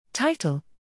Title: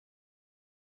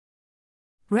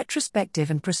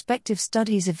 Retrospective and Prospective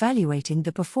Studies Evaluating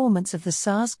the Performance of the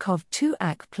SARS-CoV-2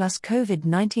 AC plus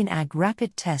COVID-19 AG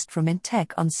Rapid Test from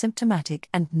InTec on Symptomatic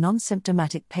and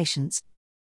Non-Symptomatic Patients.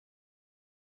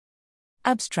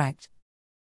 Abstract: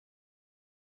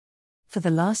 For the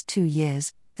last 2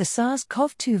 years, the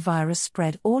SARS-CoV-2 virus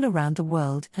spread all around the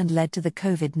world and led to the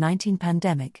COVID-19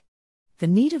 pandemic. The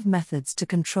need of methods to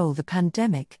control the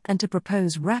pandemic and to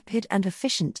propose rapid and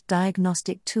efficient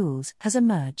diagnostic tools has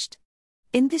emerged.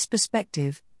 In this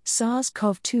perspective,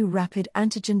 SARS-CoV-2 rapid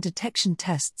antigen detection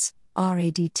tests,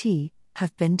 RADT,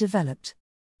 have been developed.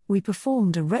 We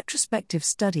performed a retrospective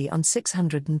study on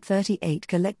 638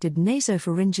 collected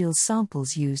nasopharyngeal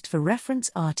samples used for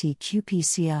reference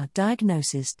RT-qPCR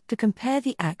diagnosis to compare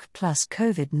the AC plus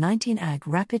COVID-19 AG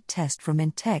rapid test from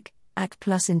InTec, AC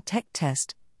plus InTec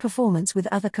test, performance with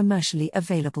other commercially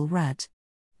available RAD.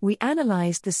 We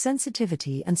analyzed the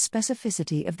sensitivity and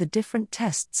specificity of the different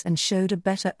tests and showed a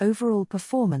better overall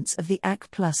performance of the AC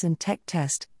plus InTec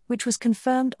test, which was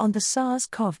confirmed on the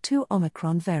SARS-CoV-2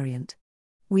 Omicron variant.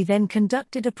 We then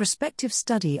conducted a prospective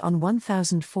study on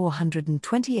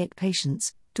 1,428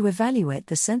 patients to evaluate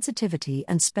the sensitivity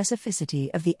and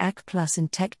specificity of the AC plus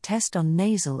InTec test on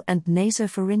nasal and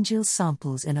nasopharyngeal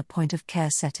samples in a point-of-care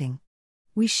setting.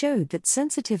 We showed that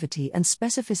sensitivity and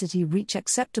specificity reach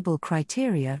acceptable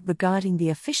criteria regarding the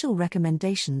official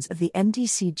recommendations of the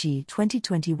MDCG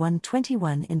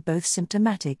 2021-21 in both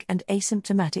symptomatic and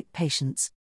asymptomatic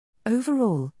patients.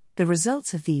 Overall, the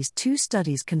results of these 2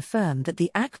 studies confirm that the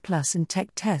AC plus InTec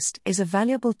test is a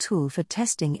valuable tool for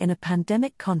testing in a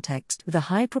pandemic context with a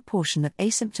high proportion of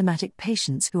asymptomatic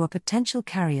patients who are potential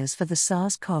carriers for the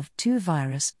SARS-CoV-2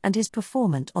 virus and is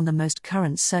performant on the most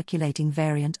current circulating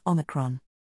variant Omicron.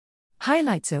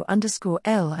 Highlights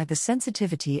O_Li The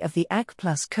sensitivity of the AC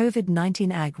plus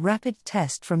COVID-19 AG rapid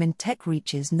test from InTec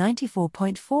reaches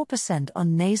 94.4%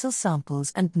 on nasal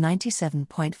samples and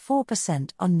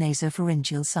 97.4% on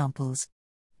nasopharyngeal samples.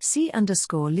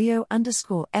 C_Leo_Li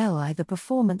The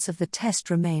performance of the test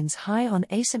remains high on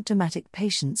asymptomatic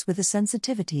patients with a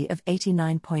sensitivity of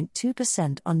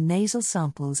 89.2% on nasal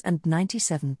samples and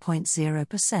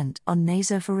 97.0% on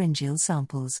nasopharyngeal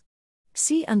samples.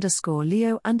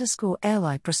 C_Leo_Li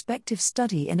prospective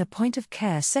study in a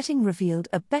point-of-care setting revealed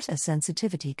a better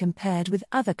sensitivity compared with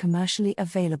other commercially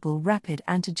available rapid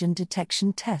antigen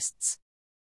detection tests.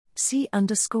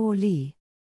 C_Lee